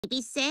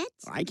Babysit?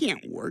 I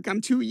can't work. I'm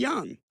too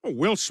young. Oh,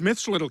 Will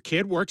Smith's little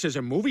kid works as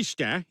a movie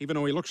star, even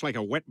though he looks like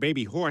a wet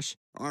baby horse.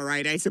 All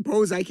right, I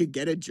suppose I could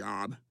get a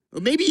job.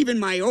 Or maybe even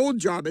my old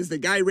job as the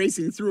guy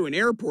racing through an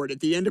airport at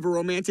the end of a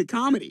romantic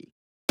comedy.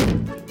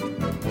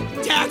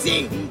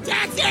 Taxi!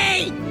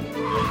 Taxi!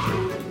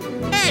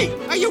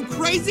 Hey, are you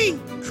crazy?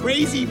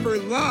 Crazy for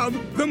love?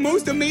 The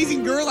most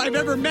amazing girl I've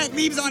ever met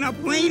leaves on a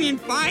plane in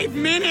 5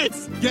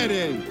 minutes! Get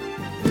in.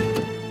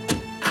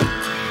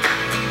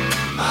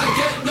 I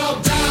get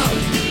knocked down.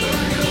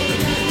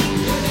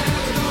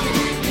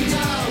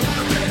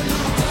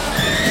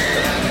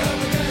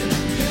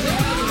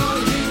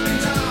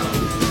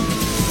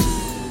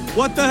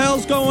 What the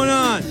hell's going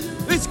on?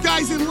 This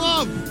guy's in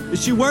love.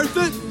 Is she worth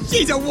it?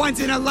 She's a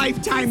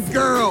once-in-a-lifetime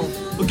girl!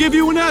 I'll give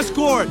you an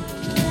escort.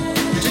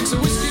 He drinks a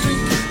whiskey drink,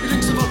 he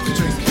drinks a vodka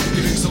drink,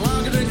 he drinks a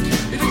lager drink,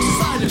 he drinks a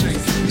cider drink,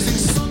 he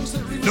sings songs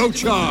that remind No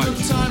charge. him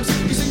of times,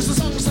 he sings the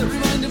songs that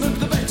remind him of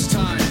the best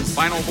times.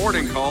 Final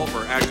boarding call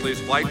for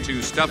Ashley's flight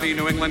to stuffy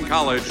New England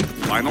College.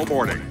 Final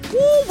boarding.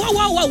 Ooh,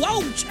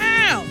 whoa,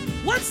 child!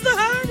 What's the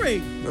hurry?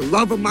 The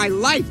love of my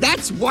life,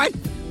 that's what!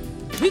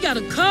 We got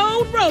a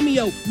code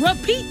Romeo.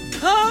 Repeat,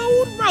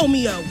 code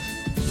Romeo.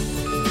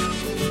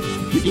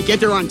 If you get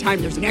there on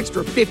time, there's an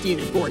extra 50 in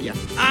it for you.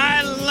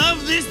 I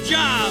love this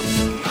job.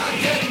 I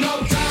get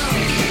knocked down.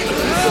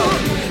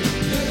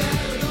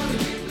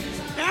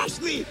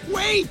 Ashley,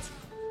 wait!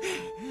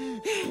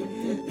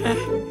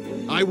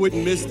 I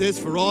wouldn't miss this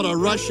for all the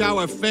rush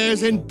hour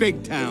fares in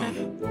Big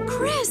Town.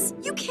 Chris,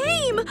 you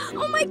came!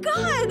 Oh my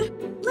God!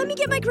 Let me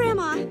get my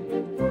grandma.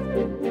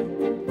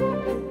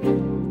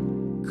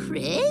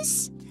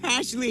 Chris?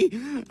 Ashley,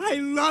 I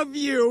love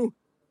you!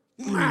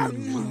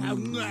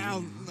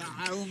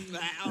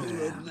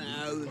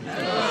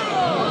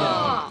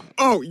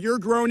 Oh, you're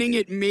groaning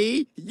at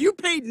me? You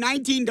paid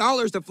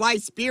 $19 to fly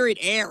Spirit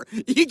Air.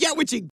 You get what you